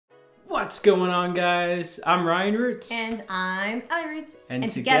What's going on, guys? I'm Ralli Roots. And I'm Ralli Roots. And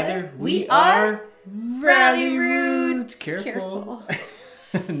together we are Ralli Roots. Careful.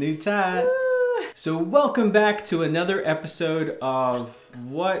 New tie. So welcome back to another episode of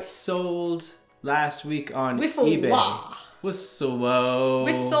What Sold Last Week on eBay. Whistle-whoa.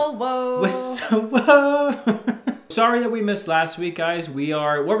 Sorry that we missed last week, guys.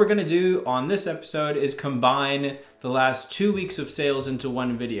 What we're gonna do on this episode is combine the last 2 weeks of sales into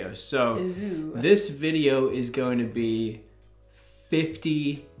one video. So this video is going to be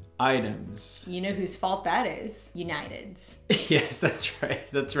 50 items. You know whose fault that is? United's. Yes, that's right.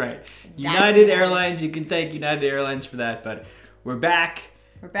 That's right. United Airlines, you can thank United Airlines for that, but we're back.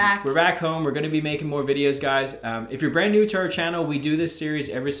 We're back home. We're going to be making more videos, guys. If you're brand new to our channel, we do this series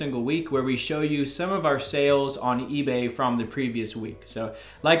every single week where we show you some of our sales on eBay from the previous week. So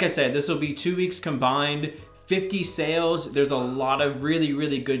like I said, this will be 2 weeks combined, 50 sales. There's a lot of really,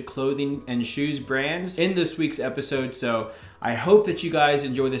 really good clothing and shoes brands in this week's episode. So I hope that you guys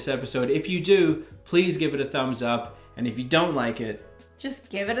enjoy this episode. If you do, please give it a thumbs up. And if you don't like it, just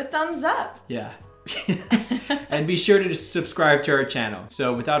give it a thumbs up. Yeah. And be sure to subscribe to our channel.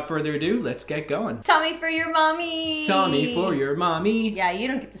 So without further ado, let's get going. Tommy for your mommy. Tommy for your mommy. Yeah, you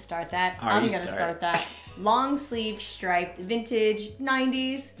don't get to start that. I'm gonna start that. Long sleeve striped vintage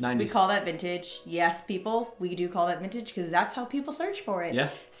 90s. We call that vintage. Yes, people, we do call that vintage because that's how people search for it. Yeah.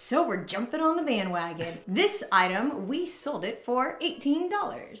 So we're jumping on the bandwagon. This item, we sold it for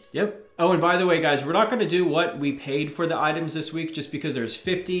 $18. Yep. Oh, and by the way, guys, we're not gonna do what we paid for the items this week just because there's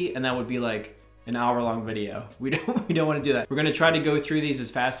 50 and that would be like an hour-long video. We don't want to do that. We're gonna try to go through these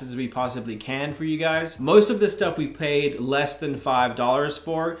as fast as we possibly can for you guys. Most of this stuff we paid less than $5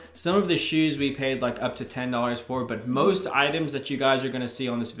 for. Some of the shoes we paid like up to $10 for, but most items that you guys are gonna see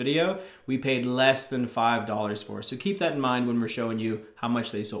on this video, we paid less than $5 for. So keep that in mind when we're showing you how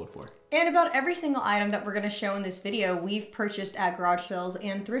much they sold for. And about every single item that we're going to show in this video, we've purchased at garage sales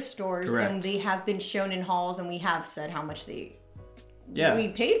and thrift stores. Correct. And they have been shown in hauls, and we have said how much we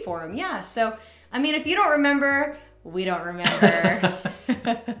paid for them. Yeah, so I mean, if you don't remember, we don't remember.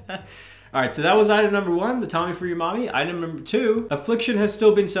 All right, so that was item number 1, the Tommy for your mommy. Item number 2, Affliction has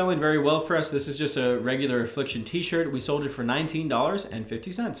still been selling very well for us. This is just a regular Affliction t-shirt. We sold it for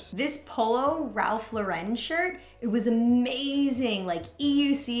 $19.50. This Polo Ralph Lauren shirt, it was amazing. Like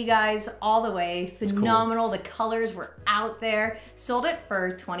EUC, guys, all the way. Phenomenal. Cool. The colors were out there. Sold it for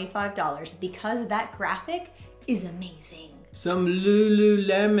 $25 because that graphic is amazing. Some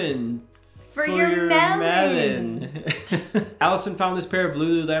Lululemon. For your melon. Allison found this pair of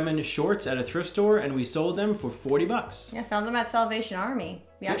Lululemon shorts at a thrift store and we sold them for 40 bucks. Yeah, found them at Salvation Army.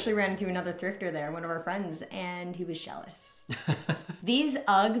 We actually ran into another thrifter there, one of our friends, and he was jealous. These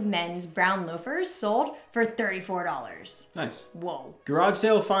UGG men's brown loafers sold for $34. Nice. Whoa. Garage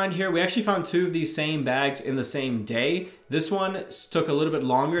sale find here. We actually found 2 of these same bags in the same day. This one took a little bit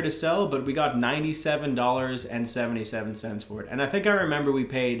longer to sell, but we got $97.77 for it. And I think I remember we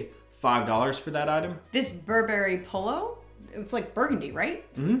paid $5 for that item. This Burberry polo, it's like burgundy, right?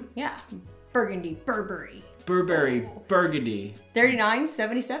 Mm-hmm. Yeah, Burberry. Burberry, oh. burgundy.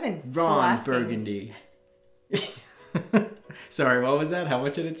 $39.77. Ron Burgundy. Sorry, what was that? How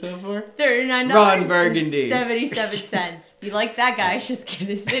much did it sell for? $39. Ron Burgundy. 77 cents. You like that, guys? Just give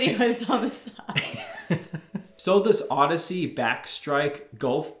this video a thumbs up. Sold this Odyssey Backstrike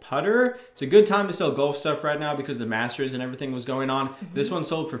golf putter. It's a good time to sell golf stuff right now because the Masters and everything was going on. Mm-hmm. This one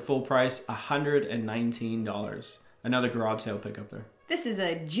sold for full price, $119. Another garage sale pickup there. This is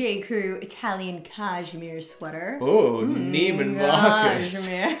a J. Crew Italian cashmere sweater. Oh, Neiman Marcus.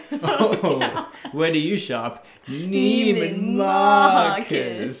 Oh, yeah. Where do you shop? Neiman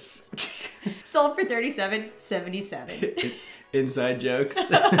Marcus. Sold for $37.77. Inside jokes.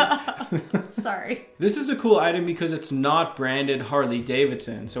 Sorry. This is a cool item because it's not branded Harley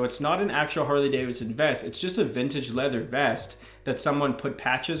Davidson. So it's not an actual Harley Davidson vest. It's just a vintage leather vest that someone put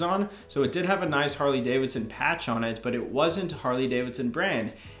patches on. So it did have a nice Harley Davidson patch on it, but it wasn't Harley Davidson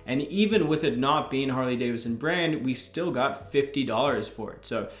brand. And even with it not being Harley Davidson brand, we still got $50 for it.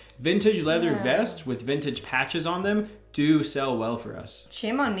 So vintage leather vests with vintage patches on them do sell well for us.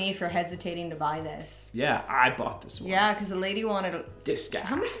 Shame on me for hesitating to buy this. Yeah, I bought this one. Yeah, because the lady wanted this guy.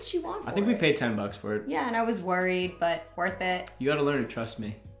 How much did she want for it? I think we paid $10 for it. Yeah, and I was worried, but worth it. You gotta learn to trust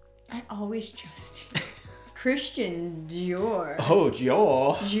me. I always trust you. Christian Dior. Oh,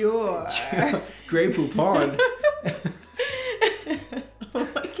 Dior. Dior. Grey Poupon. Oh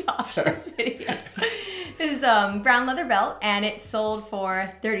my gosh, sorry. This video. This is brown leather belt, and it sold for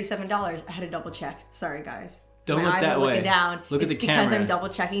 $37. I had to double check. Sorry, guys. Don't look that way. Looking down. Look at the camera. It's because I'm double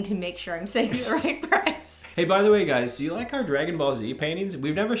checking to make sure I'm saying the right price. Hey, by the way, guys, do you like our Dragon Ball Z paintings?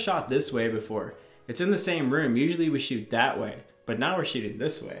 We've never shot this way before. It's in the same room. Usually we shoot that way, but now we're shooting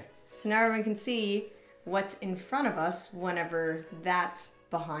this way. So now everyone can see what's in front of us whenever that's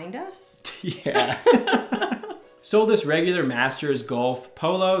behind us. Yeah. Sold this regular Masters Golf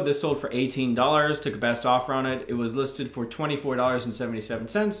Polo. This sold for $18. Took a best offer on it. It was listed for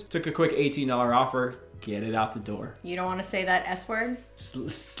 $24.77. Took a quick $18 offer. Get it out the door. You don't want to say that S word?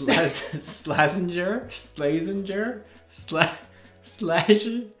 Slazenger?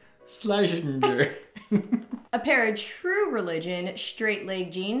 Slazenger. A pair of True Religion straight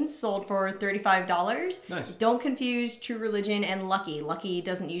leg jeans sold for $35. Nice. Don't confuse True Religion and Lucky. Lucky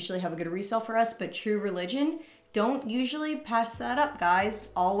doesn't usually have a good resale for us, but True Religion, don't usually pass that up, guys.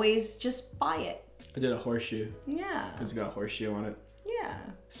 Always just buy it. I did a horseshoe. Yeah. Because it got horseshoe on it. Yeah.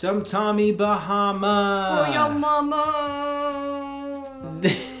 Some Tommy Bahama. For your mama.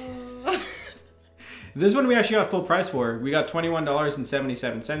 This one we actually got full price for. We got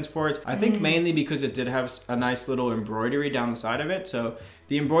 $21.77 for it. I think mainly because it did have a nice little embroidery down the side of it. So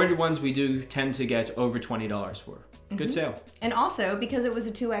the embroidered ones we do tend to get over $20 for. Good sale. And also because it was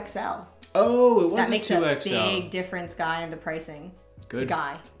a 2XL. Oh, it was that a 2XL. That makes a big difference, guy, in the pricing. Good.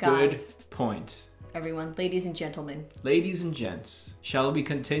 Guys. Good point. Everyone, ladies and gentlemen. Ladies and gents, shall we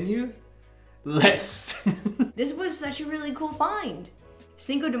continue? Let's. This was such a really cool find.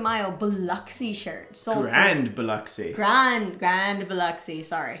 Cinco de Mayo Biloxi shirt. Sold Grand Biloxi. Grand Biloxi.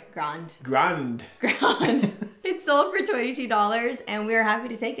 Sorry. Grand. It sold for $22 and we were happy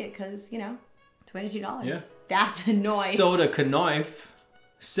to take it because, you know, $22. Yeah. That's a knife. Sold a knife.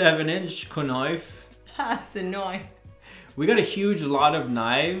 7-inch knife. That's a knife. We got a huge lot of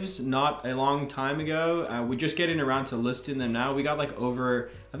knives not a long time ago. We're just getting around to listing them now. We got like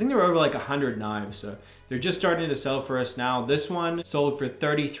over, I think there were over like 100 knives. So they're just starting to sell for us now. This one sold for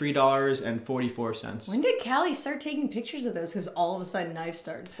 $33.44. When did Callie start taking pictures of those? Because all of a sudden knives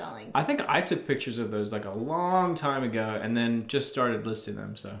started selling. I think I took pictures of those like a long time ago and then just started listing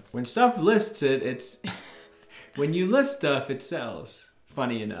them. So when stuff lists it, it's, when you list stuff, it sells.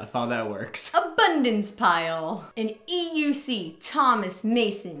 Funny enough how that works. Abundance pile. An EUC Thomas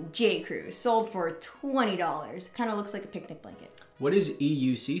Mason J. Crew sold for $20. Kind of looks like a picnic blanket. What does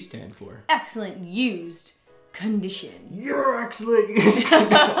EUC stand for? Excellent used condition. You're excellent used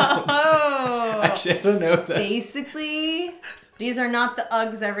condition. Oh. Actually, I don't know if that. Basically, these are not the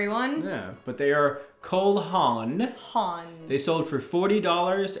Uggs, everyone. Yeah, but they are Cole Haan. They sold for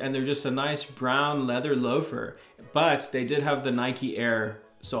 $40 and they're just a nice brown leather loafer. But they did have the Nike Air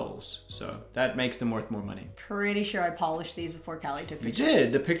soles, so that makes them worth more money. Pretty sure I polished these before Callie took pictures. You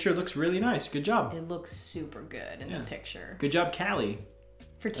did. The picture looks really nice. Good job. It looks super good in the picture. Good job, Callie.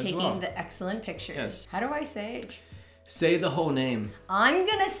 For taking the excellent pictures. Yes. How do I say it? Say the whole name. I'm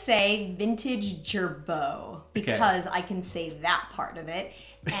gonna say Vintage Gerbo because I can say that part of it.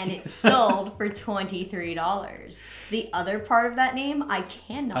 And it sold for $23. The other part of that name, I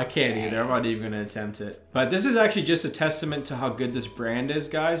cannot I can't either. I'm not even going to attempt it. But this is actually just a testament to how good this brand is,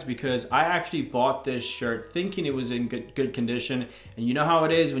 guys, because I actually bought this shirt thinking it was in good condition. And you know how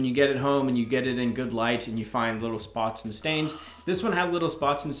it is when you get it home and you get it in good light and you find little spots and stains. This one had little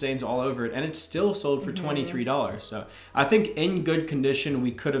spots and stains all over it, and it still sold for $23. So I think in good condition,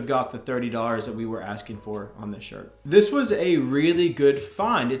 we could have got the $30 that we were asking for on this shirt. This was a really good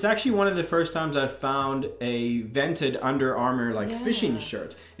find. It's actually one of the first times I've found a vented Under Armour like fishing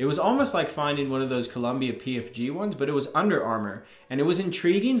shirt. It was almost like finding one of those Columbia PFG ones, but it was Under Armour. And it was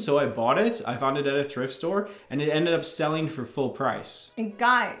intriguing, so I bought it. I found it at a thrift store, and it ended up selling for full price. And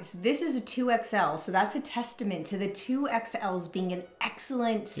guys, this is a 2XL, so that's a testament to the 2XLs being an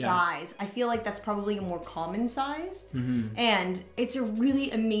excellent size. I feel like that's probably a more common size. And it's a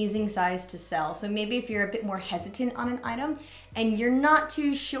really amazing size to sell. So maybe if you're a bit more hesitant on an item and you're not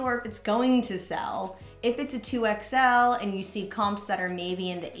too sure if it's going to sell, if it's a 2XL and you see comps that are maybe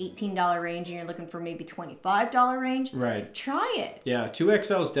in the $18 range and you're looking for maybe $25 range, try it. Yeah,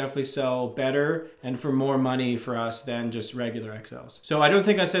 2XLs definitely sell better and for more money for us than just regular XLs. So I don't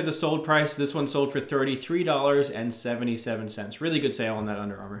think I said the sold price. This one sold for $33.77. Really good sale on that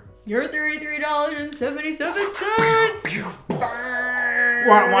Under Armour. You're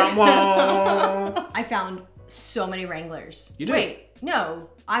 $33.77. I found so many Wranglers. You did? Wait, no.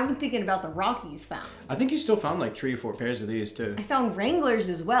 I'm thinking about the Rockies found. I think you still found like 3 or 4 pairs of these too. I found Wranglers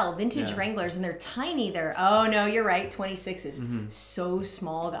as well, vintage Wranglers, and they're tiny. Oh no, you're right, 26s. So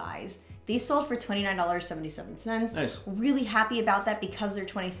small, guys. These sold for $29.77. Nice. Really happy about that because they're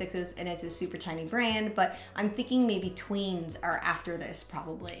 26s and it's a super tiny brand, but I'm thinking maybe tweens are after this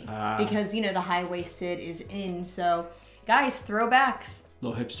probably. Because, you know, the high-waisted is in. So, guys, throwbacks.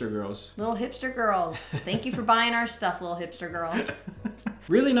 Little hipster girls. Little hipster girls. Thank you for buying our stuff, little hipster girls.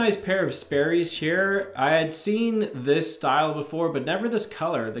 Really nice pair of Sperry's here. I had seen this style before, but never this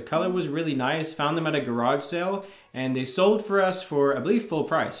color. The color was really nice. Found them at a garage sale, and they sold for us for, I believe, full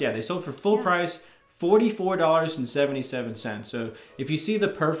price. Yeah, they sold for full price, $44.77. So if you see the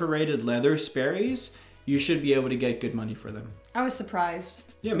perforated leather Sperry's, you should be able to get good money for them. I was surprised.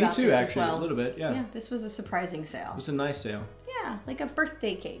 Yeah, me too, actually, a little bit, yeah. Yeah, this was a surprising sale. It was a nice sale. Yeah, like a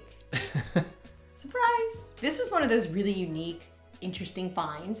birthday cake. Surprise! This was one of those really unique, interesting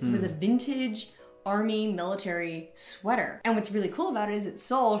finds. It was a vintage army military sweater. And what's really cool about it is it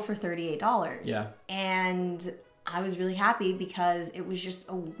sold for $38. Yeah. And I was really happy because it was just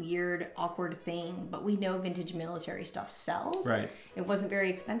a weird, awkward thing. But we know vintage military stuff sells. Right. It wasn't very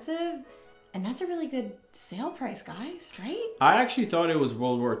expensive. And that's a really good sale price, guys, right? I actually thought it was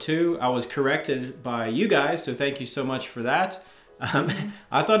World War II. I was corrected by you guys, so thank you so much for that.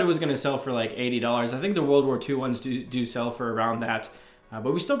 I thought it was going to sell for like $80. I think the World War II ones do sell for around that.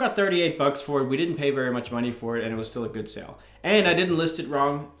 But we still got 38 bucks for it. We didn't pay very much money for it, and it was still a good sale. And I didn't list it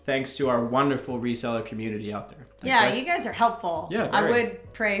wrong, thanks to our wonderful reseller community out there. Thanks, yeah, guys. You guys are helpful. Yeah, I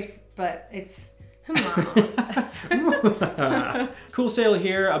would pray, but it's... Cool sale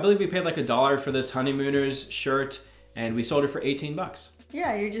here. I believe we paid like $1 for this Honeymooners shirt, and we sold it for 18 bucks.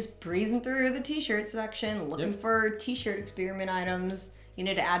 Yeah, you're just breezing through the t-shirt section, looking for t-shirt experiment items. You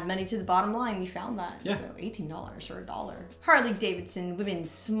know, to add money to the bottom line, we found that. Yeah. So $18 or $1. Harley Davidson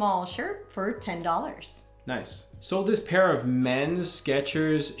women's small shirt for $10. Nice. Sold this pair of men's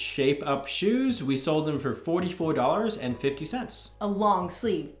Skechers Shape Up shoes. We sold them for $44.50. A long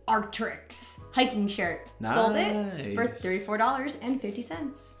sleeve Arc'teryx hiking shirt. Nice. Sold it for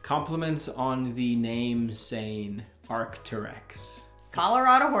 $34.50. Compliments on the name saying Arc'teryx.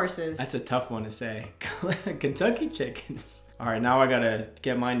 Colorado horses. That's a tough one to say. Kentucky chickens. All right, now I gotta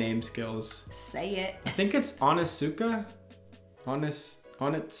get my name skills. Say it. I think it's Onitsuka.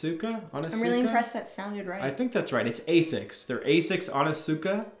 Onitsuka? I'm really impressed that sounded right. I think that's right. It's Asics. They're Asics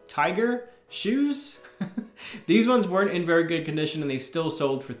Onitsuka Tiger shoes. These ones weren't in very good condition, and they still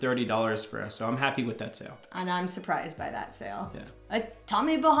sold for $30 for us, so I'm happy with that sale. And I'm surprised by that sale. Yeah. A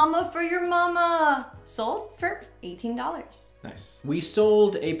Tommy Bahama for your mama. Sold for $18. Nice. We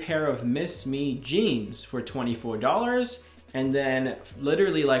sold a pair of Miss Me jeans for $24. And then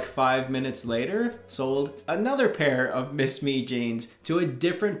literally like 5 minutes later, sold another pair of Miss Me jeans to a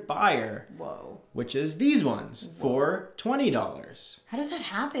different buyer. Whoa. Which is these ones for $20. How does that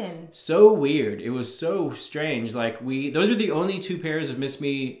happen? So weird. It was so strange. Like those are the only 2 pairs of Miss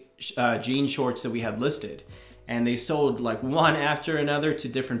Me jean shorts that we had listed. And they sold like one after another to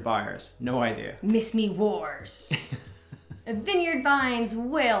different buyers. No idea. Miss Me Wars. A Vineyard Vines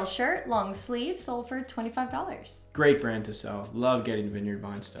whale shirt, long sleeve, sold for $25. Great brand to sell. Love getting Vineyard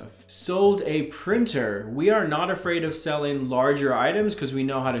Vines stuff. Sold a printer. We are not afraid of selling larger items because we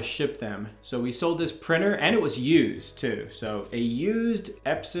know how to ship them. So we sold this printer, and it was used too. So a used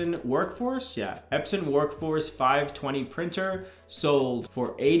Epson Workforce, Epson Workforce 520 printer, sold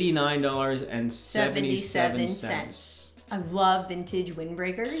for $89.77. I love vintage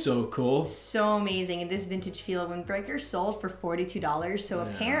windbreakers. So cool. So amazing. And this vintage feel windbreaker sold for $42. So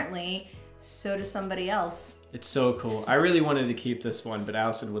apparently, so does somebody else. It's so cool. I really wanted to keep this one, but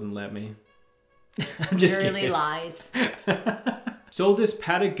Allison wouldn't let me. I'm just kidding. Lies. Sold this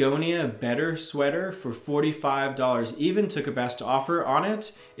Patagonia Better sweater for $45. Even took a best offer on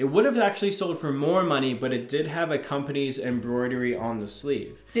it. It would have actually sold for more money, but it did have a company's embroidery on the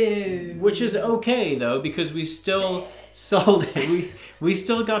sleeve. Boo. Which is okay though, because we still sold it. We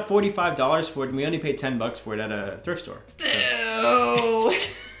still got $45 for it, and we only paid $10 for it at a thrift store. Boo.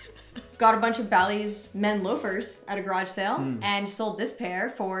 Got a bunch of Bally's men loafers at a garage sale and sold this pair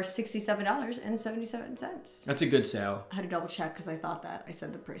for $67.77. That's a good sale. I had to double check because I thought that I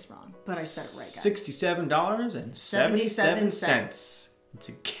said the price wrong, but I said it right, guys. $67.77.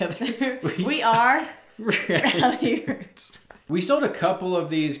 Together we are Ralli Roots. We sold a couple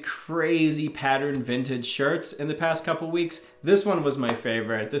of these crazy patterned vintage shirts in the past couple weeks. This one was my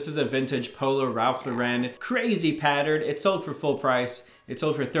favorite. This is a vintage polo Ralph Lauren, crazy patterned. It sold for full price. It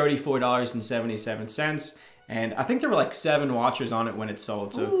sold for $34.77. And I think there were like 7 watchers on it when it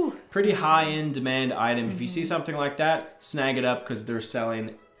sold. So pretty high-end demand item. If you see something like that, snag it up because they're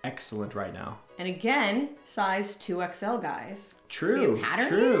selling excellent right now. And again, size 2XL, guys. True. See a pattern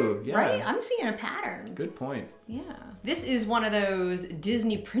True. here? Yeah. Right? I'm seeing a pattern. Good point. Yeah. This is one of those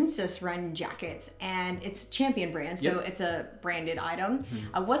Disney Princess Run jackets, and it's Champion brand, so it's a branded item.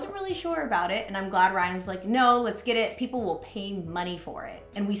 I wasn't really sure about it, and I'm glad Ryan was like, no, let's get it. People will pay money for it.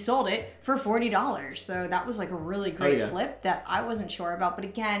 And we sold it for $40. So that was like a really great flip that I wasn't sure about. But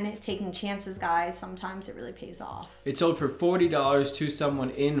again, taking chances, guys, sometimes it really pays off. It sold for $40 to someone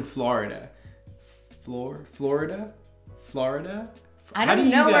in Florida. Florida? I don't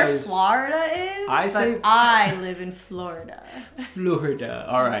know where Florida is, I live in Florida. Florida.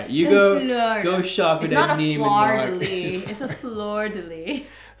 All right, you go shop at Neiman Marcus. It's a fleur-de-lis.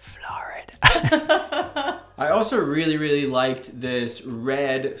 Florida. I also really liked this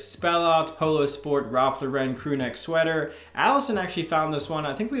red Spell Out Polo Sport Ralph Lauren crew neck sweater. Allison actually found this one.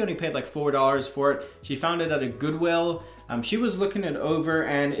 I think we only paid like $4 for it. She found it at a Goodwill. She was looking it over,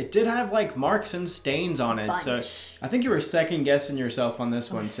 and it did have like marks and stains on it. So I think you were second guessing yourself on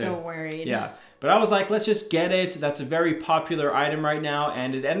this one too. So worried. Yeah. But I was like, let's just get it. That's a very popular item right now,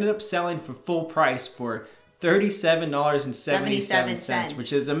 and it ended up selling for full price for $37.77,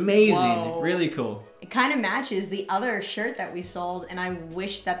 which is amazing. Whoa. Really cool. It kind of matches the other shirt that we sold, and I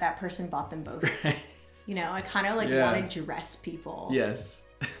wish that that person bought them both. You know, I kind of like want to dress people. Yes.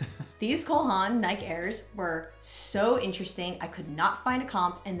 These Cole Haan Nike Airs were so interesting. I could not find a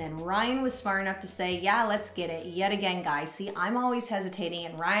comp, and then Ryan was smart enough to say, yeah, let's get it. Yet again, guys. See, I'm always hesitating,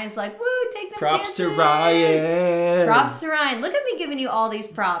 and Ryan's like, woo, take them chances. Props to Ryan. Props to Ryan. Look at me giving you all these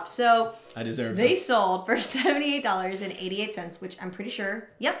props. So I deserve They sold for $78.88, which I'm pretty sure,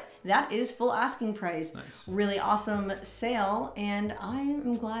 that is full asking price. Nice. Really awesome sale, and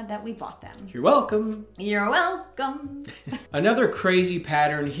I'm glad that we bought them. You're welcome. You're welcome. Another crazy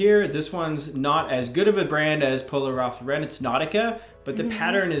pattern here. This one's not as good of a brand as Polo Ralph Lauren. It's Nautica, but the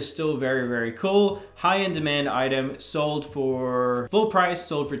pattern is still very cool. High in demand item, sold for full price,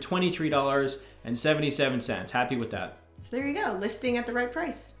 sold for $23.77. Happy with that. So there you go, listing at the right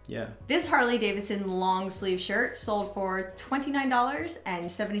price. Yeah. This Harley Davidson long sleeve shirt sold for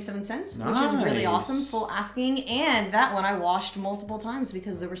 $29.77, which is really awesome, full asking. And that one I washed multiple times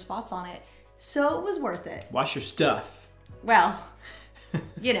because there were spots on it. So it was worth it. Wash your stuff. Well,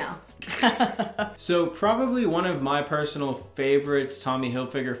 you know. So probably one of my personal favorite Tommy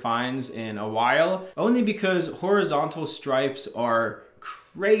Hilfiger finds in a while, only because horizontal stripes are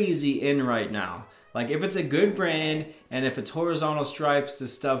crazy in right now. Like if it's a good brand and if it's horizontal stripes,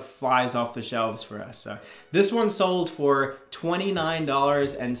 this stuff flies off the shelves for us. So this one sold for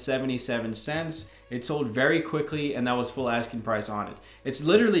 $29.77. It sold very quickly, and that was full asking price on it. It's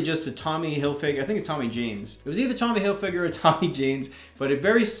literally just a Tommy Hilfiger, I think it's Tommy Jeans. It was either Tommy Hilfiger or Tommy Jeans, but a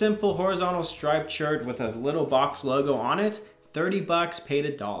very simple horizontal striped shirt with a little box logo on it. 30 bucks, paid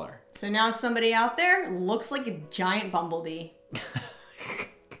 $1. So now somebody out there looks like a giant bumblebee.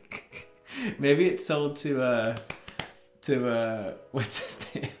 Maybe it sold to what's his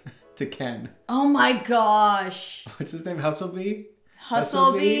name? To Ken. Oh my gosh. What's his name? Hustlebee?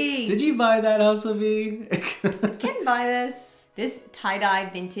 Hustlebee. Did you buy that, Hustlebee? You can buy this. This tie-dye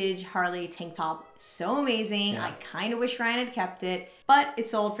vintage Harley tank top, so amazing. I kind of wish Ryan had kept it, but it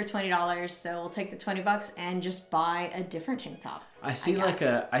sold for $20, so we'll take the 20 bucks and just buy a different tank top. I see like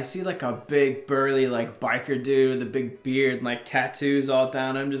a big burly like biker dude with a big beard and like tattoos all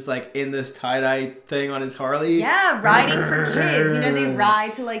down him, just like in this tie-dye thing on his Harley. Yeah, riding for kids. You know, they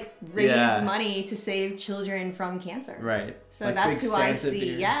ride to like raise money to save children from cancer. Right. So like that's who I see.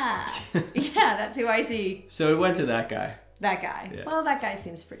 Beard. Yeah. Yeah, that's who I see. So it went to that guy. That guy. Yeah. Well, that guy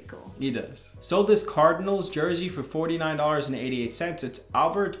seems pretty cool. He does. Sold this Cardinals jersey for $49.88. It's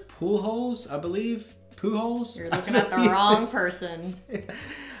Albert Pujols, I believe. Pujols? You're looking at the wrong person.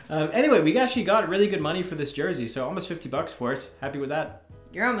 Anyway, we actually got really good money for this jersey, so almost 50 bucks for it. Happy with that.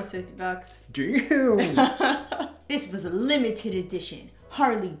 You're almost 50 bucks. Damn. This was a limited edition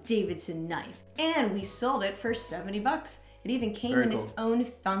Harley Davidson knife, and we sold it for 70 bucks. It even came in its own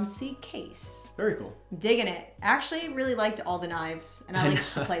fancy case. Very cool. Digging it. Actually, really liked all the knives, and I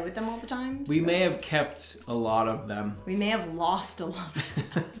liked to play with them all the time. We may have kept a lot of them. We may have lost a lot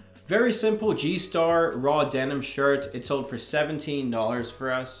of them. Very simple G-Star raw denim shirt. It sold for $17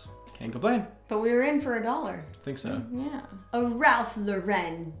 for us. Can't complain. But we were in for $1. I think so. Yeah. A Ralph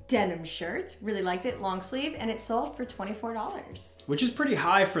Lauren denim shirt. Really liked it. Long sleeve. And it sold for $24. Which is pretty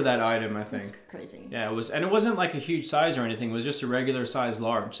high for that item, I think. That's crazy. Yeah, it was. And it wasn't like a huge size or anything. It was just a regular size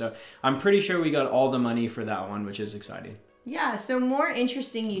large. So I'm pretty sure we got all the money for that one, which is exciting. Yeah. So more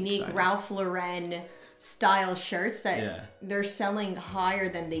interesting, unique Ralph Lauren style shirts that they're selling higher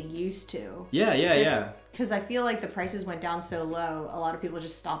than they used to. Yeah. Because I feel like the prices went down so low, a lot of people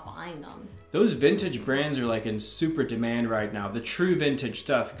just stopped buying them. Those vintage brands are like in super demand right now. The true vintage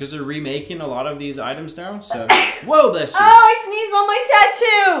stuff, because they're remaking a lot of these items now. So, whoa, bless you. Oh, I sneezed on my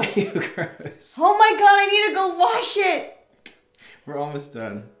tattoo. You gross. Oh my god, I need to go wash it. We're almost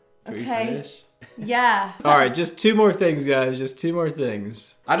done. Can we finish? Yeah. All right, just 2 more things, guys. Just 2 more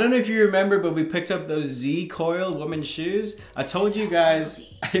things. I don't know if you remember, but we picked up those Z coil women's shoes. I told you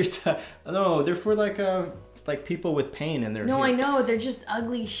guys. No, they're for like people with pain in their. No, I know. They're just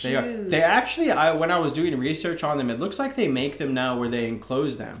ugly shoes. They actually, when I was doing research on them, it looks like they make them now where they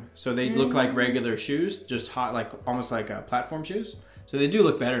enclose them, so they look like regular shoes, just hot, like almost like platform shoes. So they do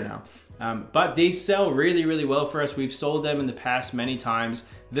look better now. But these sell really, really well for us. We've sold them in the past many times.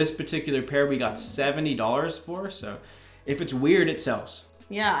 This particular pair we got $70 for, so if it's weird, it sells.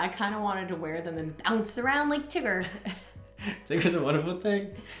 Yeah, I kind of wanted to wear them and bounce around like Tigger. Tigger's a wonderful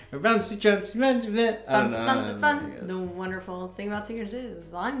thing. Bouncy chunks, I don't know. The wonderful thing about Tigger's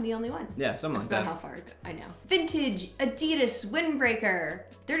is I'm the only one. Yeah, something like that. That's about how far I know. Vintage Adidas windbreaker,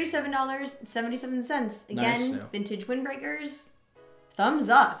 $37.77. Again, nice, vintage windbreakers. Thumbs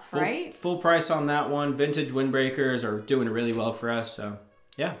up, right? Full price on that one. Vintage windbreakers are doing really well for us, so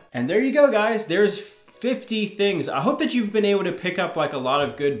yeah. And there you go, guys. There's 50 things. I hope that you've been able to pick up like a lot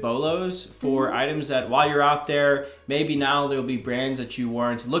of good bolos for items that while you're out there, maybe now there'll be brands that you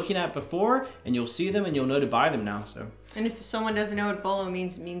weren't looking at before, and you'll see them and you'll know to buy them now. So. And if someone doesn't know what bolo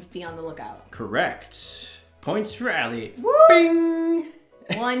means be on the lookout. Correct. Points for Allie. Woo! Bing!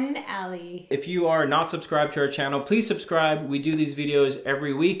 One Allie. If you are not subscribed to our channel, please subscribe. We do these videos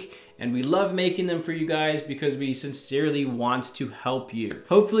every week, and we love making them for you guys because we sincerely want to help you.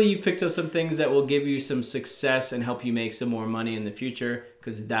 Hopefully you've picked up some things that will give you some success and help you make some more money in the future,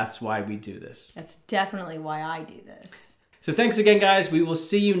 because that's why we do this. That's definitely why I do this. So thanks again, guys. We will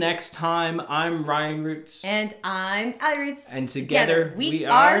see you next time. I'm Ralli Roots. And I'm Ralli Roots. And together we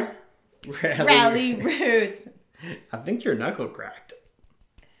are Ralli Roots. I think your knuckle cracked.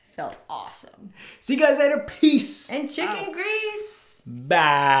 Felt awesome. See you guys later. Peace. And chicken grease.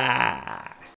 Bye.